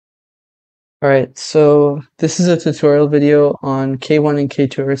Alright, so this is a tutorial video on K1 and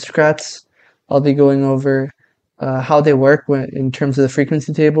K2 aristocrats. I'll be going over how they work in terms of the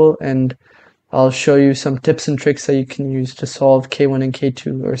frequency table, and I'll show you some tips and tricks that you can use to solve K1 and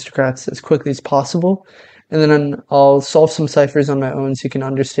K2 aristocrats as quickly as possible. And then I'll solve some ciphers on my own so you can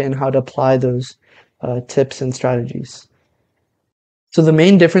understand how to apply those tips and strategies. So the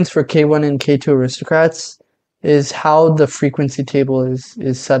main difference for K1 and K2 aristocrats is how the frequency table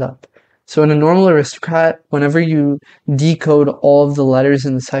is set up. So in a normal aristocrat, whenever you decode all of the letters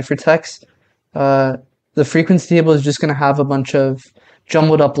in the ciphertext, the frequency table is just going to have a bunch of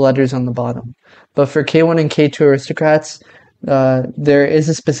jumbled up letters on the bottom. But for K1 and K2 aristocrats, there is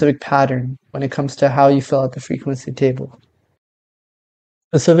a specific pattern when it comes to how you fill out the frequency table.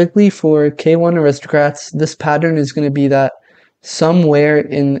 Specifically for K1 aristocrats, this pattern is going to be that somewhere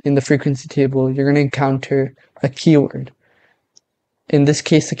in the frequency table, you're going to encounter a keyword. In this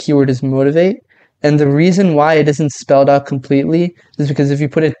case, the keyword is motivate. And the reason why it isn't spelled out completely is because if you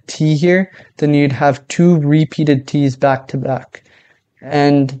put a T here, then you'd have two repeated T's back to back.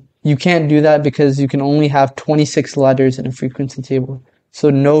 And you can't do that because you can only have 26 letters in a frequency table. So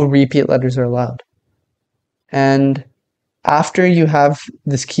no repeat letters are allowed. And after you have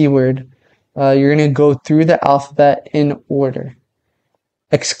this keyword, you're going to go through the alphabet in order,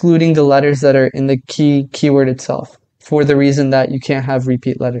 excluding the letters that are in the keyword itself, for the reason that you can't have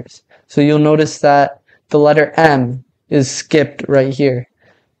repeat letters. So you'll notice that the letter M is skipped right here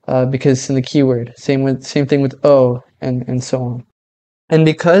because it's in the keyword. Same thing with O and so on. And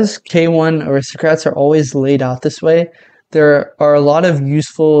because K1 aristocrats are always laid out this way, there are a lot of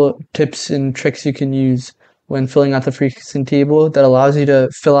useful tips and tricks you can use when filling out the frequency table that allows you to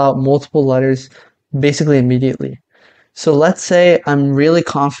fill out multiple letters basically immediately. So let's say I'm really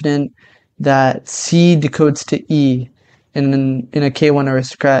confident that C decodes to E in a K1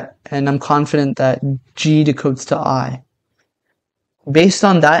 aristocrat, and I'm confident that G decodes to I. Based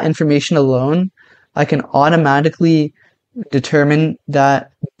on that information alone, I can automatically determine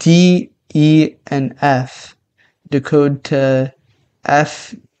that D, E, and F decode to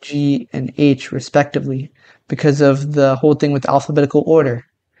F, G, and H respectively because of the whole thing with alphabetical order.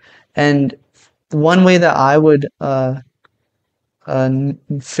 And one way that I would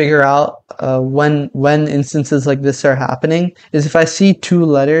figure out when instances like this are happening is if I see two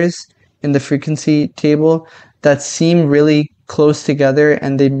letters in the frequency table that seem really close together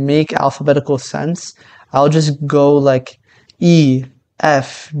and they make alphabetical sense, I'll just go like E,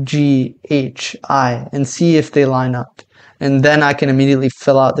 F, G, H, I and see if they line up. And then I can immediately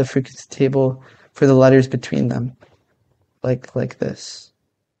fill out the frequency table for the letters between them, like this.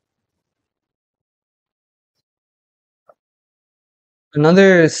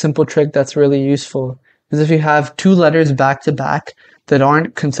 Another simple trick that's really useful is if you have two letters back to back that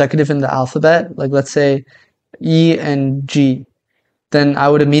aren't consecutive in the alphabet, like let's say E and G, then I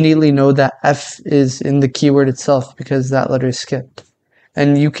would immediately know that F is in the keyword itself because that letter is skipped.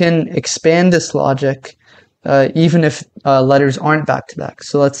 And you can expand this logic even if letters aren't back to back.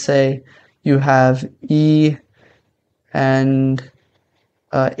 So let's say you have E and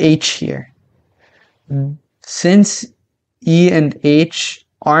H here. Since E and H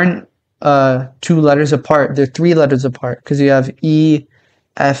aren't two letters apart, they're three letters apart because you have E,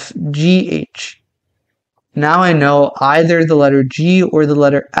 F, G, H. Now I know either the letter G or the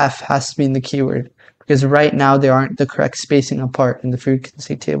letter F has to be in the keyword because right now they aren't the correct spacing apart in the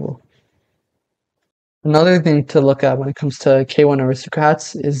frequency table. Another thing to look at when it comes to K1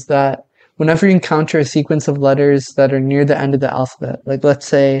 aristocrats is that whenever you encounter a sequence of letters that are near the end of the alphabet, like let's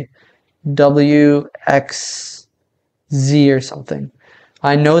say W, X, Z or something,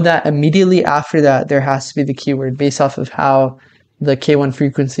 I know that immediately after that there has to be the keyword based off of how the K1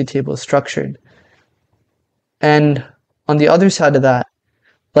 frequency table is structured. And on the other side of that,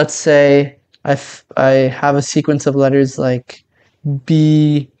 let's say I have a sequence of letters like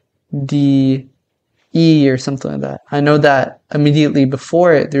B, D, E or something like that. I know that immediately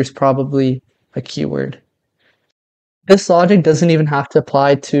before it, there's probably a keyword. This logic doesn't even have to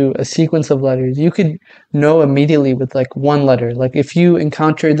apply to a sequence of letters. You could know immediately with like one letter. Like if you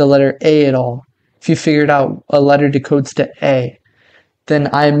encountered the letter A at all, if you figured out a letter decodes to A, then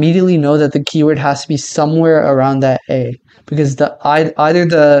I immediately know that the keyword has to be somewhere around that A because either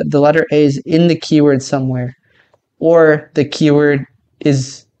the letter A is in the keyword somewhere or the keyword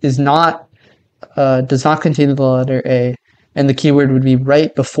is not does not contain the letter A and the keyword would be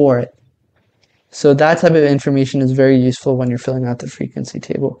right before it. So that type of information is very useful when you're filling out the frequency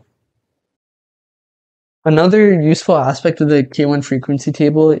table. Another useful aspect of the K1 frequency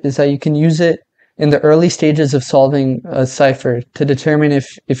table is that you can use it in the early stages of solving a cipher to determine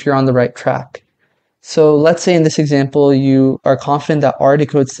if you're on the right track. So let's say in this example, you are confident that R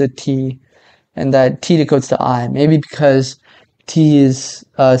decodes to T and that T decodes to I, maybe because T is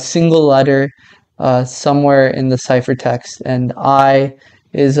a single letter somewhere in the ciphertext, and I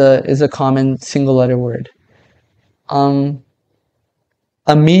is a common single letter word.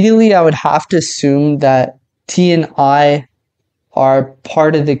 Immediately, I would have to assume that T and I are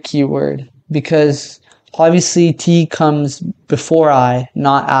part of the keyword because obviously T comes before I,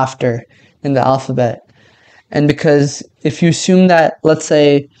 not after in the alphabet. And because if you assume that, let's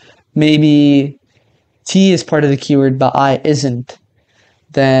say, maybe T is part of the keyword but I isn't,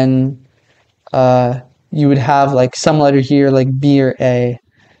 then you would have like some letter here like B or A.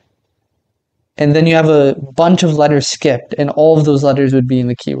 And then you have a bunch of letters skipped and all of those letters would be in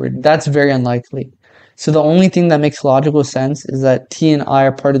the keyword. That's very unlikely. So the only thing that makes logical sense is that T and I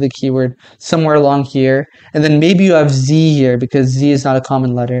are part of the keyword somewhere along here. And then maybe you have Z here because Z is not a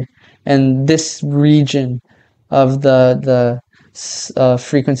common letter. And this region of the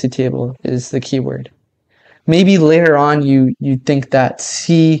frequency table is the keyword. Maybe later on you think that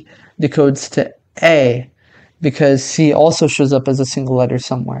C decodes to A because C also shows up as a single letter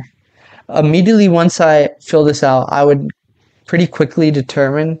somewhere. Immediately once I fill this out, I would pretty quickly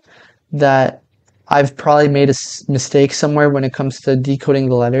determine that I've probably made a mistake somewhere when it comes to decoding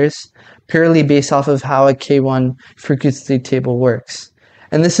the letters, purely based off of how a K1 frequency table works.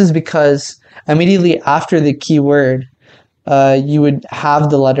 And this is because immediately after the keyword, you would have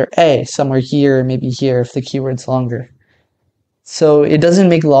the letter A somewhere here, or maybe here if the keyword's longer. So it doesn't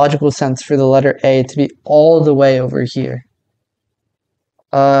make logical sense for the letter A to be all the way over here.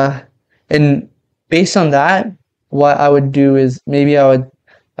 And based on that, what I would do is maybe I would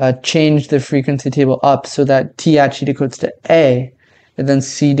change the frequency table up so that T actually decodes to A and then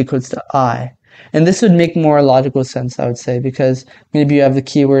C decodes to I. And this would make more logical sense, I would say, because maybe you have the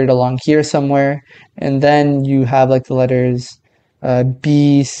keyword along here somewhere, and then you have like the letters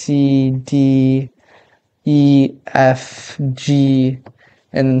B, C, D, E, F, G,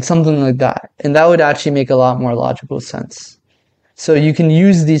 and something like that. And that would actually make a lot more logical sense. So you can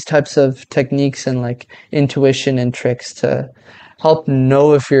use these types of techniques and like intuition and tricks to help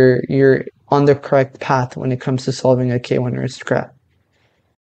know if you're on the correct path when it comes to solving a K1 Aristocrat.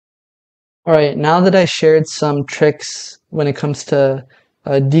 All right, now that I shared some tricks when it comes to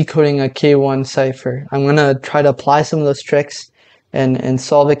decoding a K1 cipher, I'm going to try to apply some of those tricks and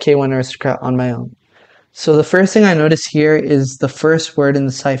solve a K1 Aristocrat on my own. So the first thing I notice here is the first word in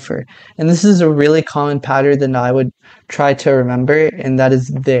the cipher. And this is a really common pattern that I would try to remember, and that is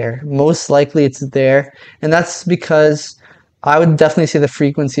there. Most likely it's there. And that's because I would definitely say the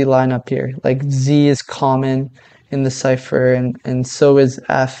frequency line up here. Like Z is common in the cipher, and so is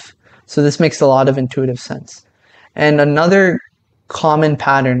F. So this makes a lot of intuitive sense. And another common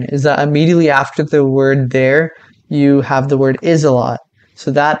pattern is that immediately after the word there, you have the word is a lot.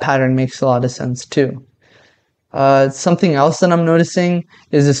 So that pattern makes a lot of sense too. Something else that I'm noticing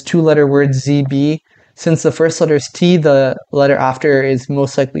is this two-letter word ZB. Since the first letter is T, the letter after is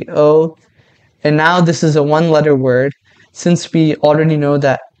most likely O. And now this is a one-letter word. Since we already know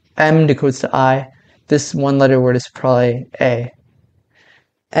that M decodes to I, this one-letter word is probably A.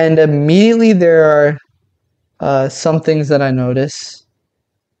 And immediately there are some things that I notice.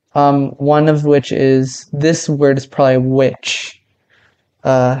 One of which is this word is probably which.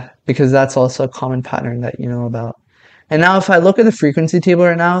 Because that's also a common pattern that you know about. And now if I look at the frequency table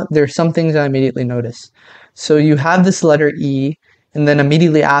right now, there are some things I immediately notice. So you have this letter E, and then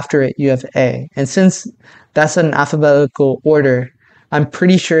immediately after it you have A. And since that's an alphabetical order, I'm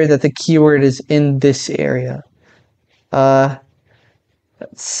pretty sure that the keyword is in this area. And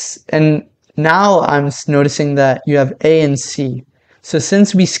now I'm noticing that you have A and C. So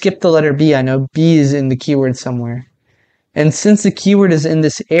since we skipped the letter B, I know B is in the keyword somewhere. And since the keyword is in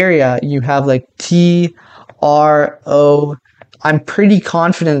this area, you have like T, R, O. I'm pretty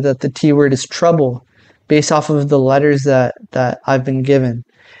confident that the T word is trouble based off of the letters that I've been given.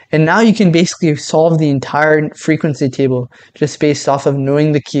 And now you can basically solve the entire frequency table just based off of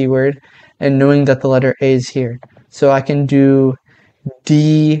knowing the keyword and knowing that the letter A is here. So I can do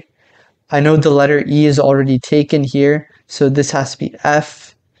D. I know the letter E is already taken here, so this has to be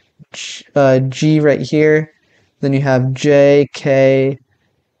F, G right here. Then you have J, K,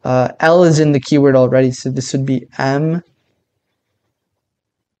 L is in the keyword already, so this would be M.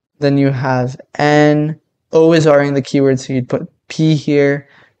 Then you have N, O is already in the keyword, so you'd put P here.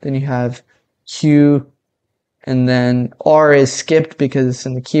 Then you have Q, and then R is skipped because it's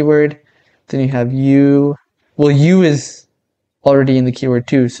in the keyword. Then you have U. Well, U is already in the keyword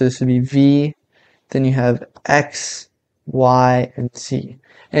too, so this would be V. then you have X, Y, and Z.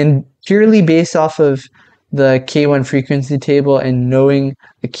 And purely based off of the K1 frequency table and knowing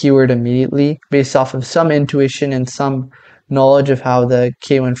the keyword immediately, based off of some intuition and some knowledge of how the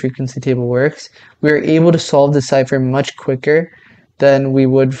K1 frequency table works, we are able to solve the cipher much quicker than we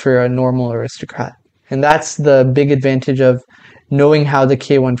would for a normal aristocrat. And that's the big advantage of knowing how the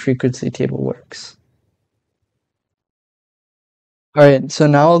K1 frequency table works. Alright, so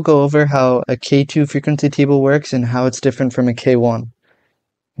now I'll go over how a K2 frequency table works and how it's different from a K1.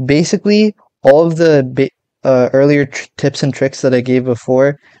 Basically, all of the earlier tips and tricks that I gave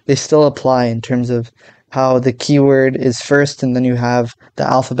before, they still apply in terms of how the keyword is first and then you have the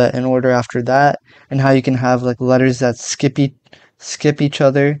alphabet in order after that, and how you can have like letters that skip each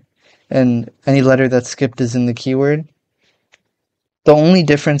other, and any letter that's skipped is in the keyword. The only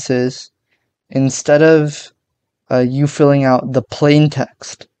difference is, instead of you filling out the plain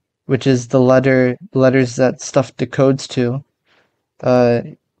text, which is the letters that stuff decodes to,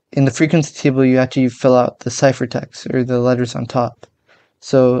 in the frequency table you actually fill out the ciphertext, or the letters on top.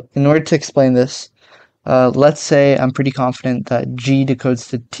 So in order to explain this, let's say I'm pretty confident that G decodes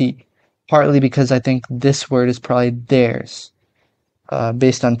to T, partly because I think this word is probably theirs,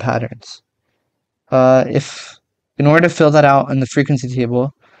 based on patterns. If in order to fill that out in the frequency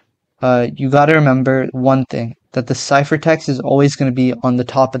table, you got to remember one thing, that the ciphertext is always going to be on the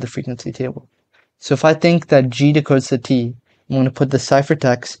top of the frequency table. So if I think that G decodes to T, I'm going to put the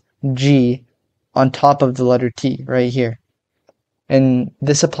ciphertext G on top of the letter T right here. And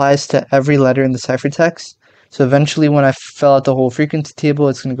this applies to every letter in the ciphertext. So eventually when I fill out the whole frequency table,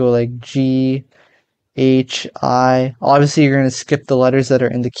 it's going to go like G, H, I. Obviously you're going to skip the letters that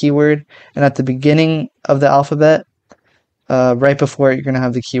are in the keyword. And at the beginning of the alphabet, right before it, you're going to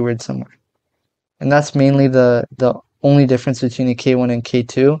have the keyword somewhere. And that's mainly the only difference between a K1 and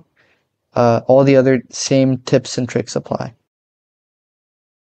K2. All the other same tips and tricks apply.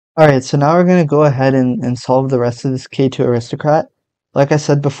 Alright, so now we're going to go ahead and solve the rest of this K2 aristocrat. Like I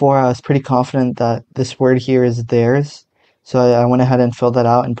said before, I was pretty confident that this word here is theirs. So I went ahead and filled that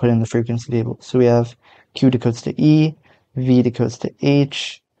out and put it in the frequency table. So we have Q decodes to E, V decodes to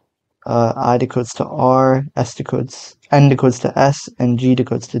H, I decodes to R, N decodes to S, and G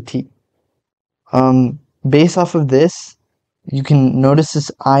decodes to T. Based off of this, you can notice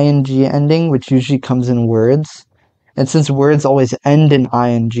this ing ending, which usually comes in words. And since words always end in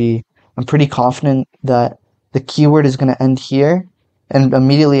ing, I'm pretty confident that the keyword is going to end here. And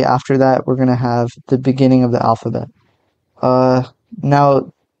immediately after that, we're going to have the beginning of the alphabet.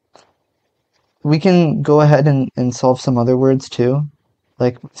 Now, we can go ahead and solve some other words too.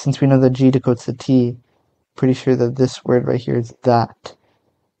 Like, since we know that G decodes to T, pretty sure that this word right here is that.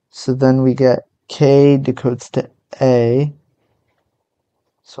 So then we get K decodes to A.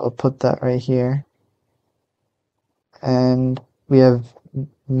 So I'll put that right here. And we have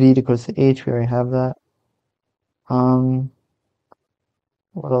V decodes to H, we already have that.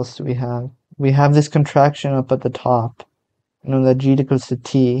 What else do we have? We have this contraction up at the top. You know that G decodes to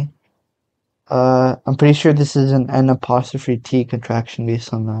T. I'm pretty sure this is an N apostrophe T contraction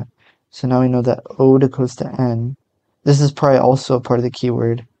based on that. So now we know that O decodes to N. This is probably also a part of the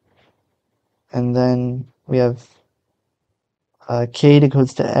keyword. And then we have K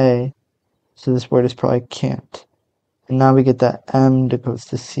decodes to A. So this word is probably can't. And now we get that M decodes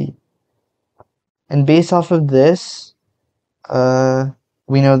to C. And based off of this,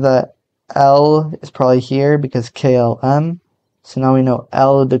 we know that L is probably here because KLM. So now we know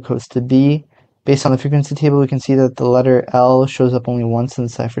L decodes to B. Based on the frequency table, we can see that the letter L shows up only once in the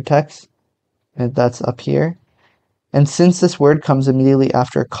ciphertext. And that's up here. And since this word comes immediately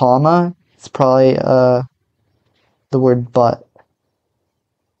after a comma, it's probably the word but.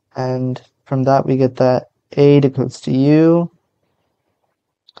 And from that we get that A decodes to U.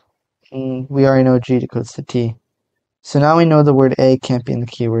 And we already know G decodes to T. So now we know the word A can't be in the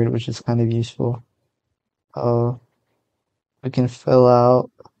keyword, which is kind of useful. We can fill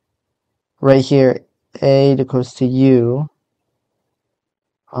out right here A decodes to U.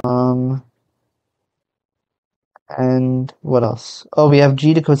 And what else? Oh, we have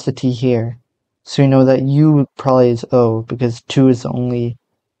G decodes to T here. So we know that U probably is O because 2 is the only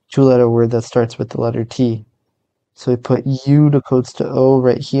two-letter word that starts with the letter T. So we put U decodes to O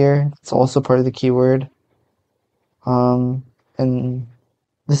right here. It's also part of the keyword. And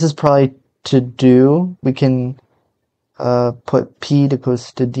this is probably to do. We can put P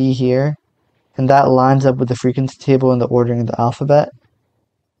decodes to D here. And that lines up with the frequency table and the ordering of the alphabet.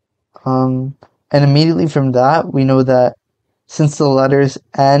 And immediately from that, we know that since the letters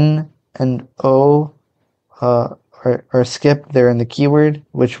N and O are skipped, they're in the keyword,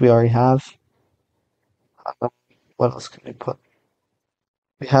 which we already have. What else can we put?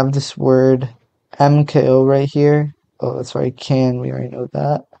 We have this word MKO right here. Oh, that's right, can. We already know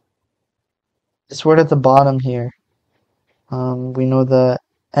that. This word at the bottom here. We know that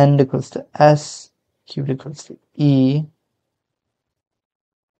N equals to S, Q equals to E.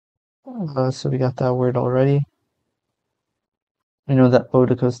 So we got that word already. We know that O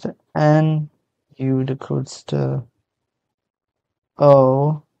decodes to N, U decodes to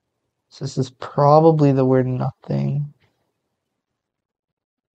O. So this is probably the word nothing.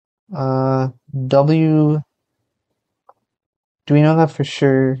 W, do we know that for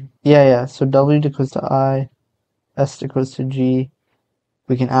sure? Yeah. So W decodes to I, S decodes to G.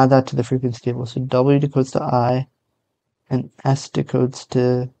 We can add that to the frequency table. So W decodes to I, and S decodes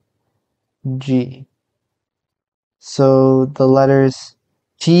to G. So the letters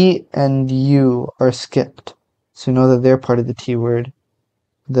T and U are skipped. So we know that they're part of the keyword.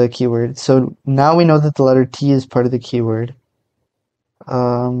 So now we know that the letter T is part of the keyword.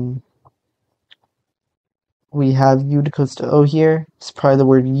 We have U decodes to O here. It's probably the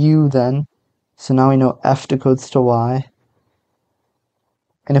word U then. So now we know F decodes to Y.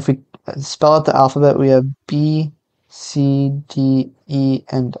 And if we spell out the alphabet, we have B, C, D, E,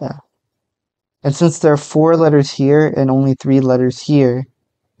 and F. And since there are 4 letters here and only 3 letters here,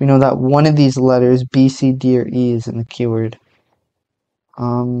 we know that one of these letters, B, C, D, or E, is in the keyword.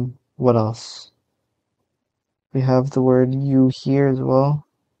 What else? We have the word you here as well.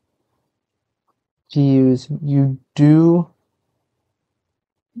 To use you do.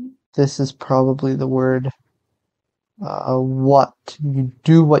 This is probably the word what. You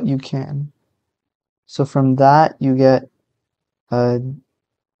do what you can. So from that you get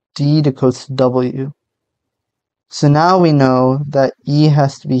D decodes to W. So now we know that E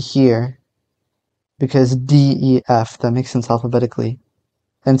has to be here because D, E, F, that makes sense alphabetically.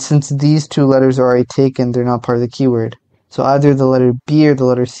 And since these 2 letters are already taken, they're not part of the keyword. So either the letter B or the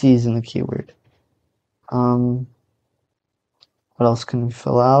letter C is in the keyword. What else can we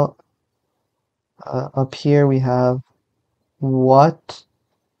fill out? Up here we have what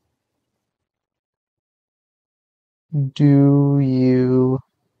do you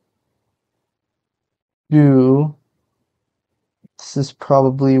do? This is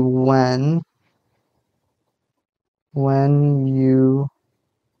probably when you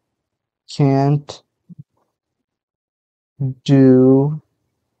can't do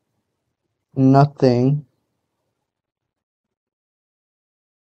nothing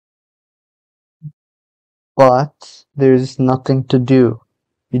but there's nothing to do.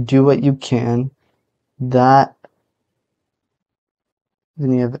 You do what you can. That,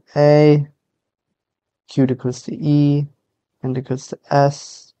 then you have A, Q equals to E, N equals to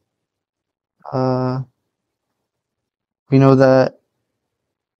S. We know that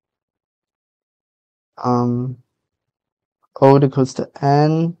O equals to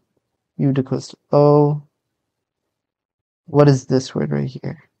N, U equals to O. What is this word right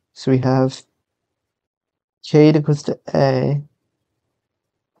here? So we have K equals to A.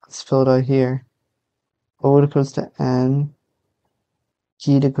 Let's fill it out here. O equals to N.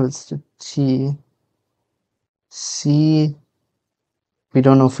 G equals to T. C, we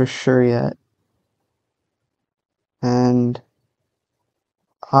don't know for sure yet. And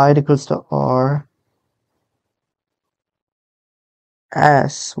I equals to R.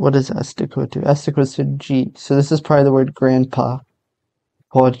 S, what does S equal to? S equals to G. So this is probably the word grandpa.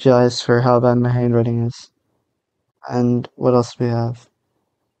 Apologize for how bad my handwriting is. And what else do we have?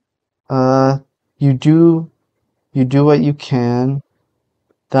 You do what you can.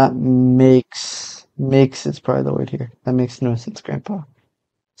 That makes is probably the word here. That makes no sense, grandpa.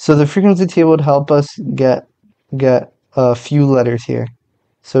 So the frequency table would help us get a few letters here.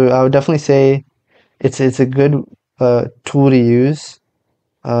 So I would definitely say it's a good tool to use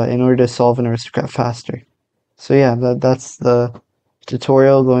in order to solve an aristocrat faster. So yeah, that's the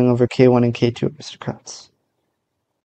tutorial going over K1 and K2 aristocrats.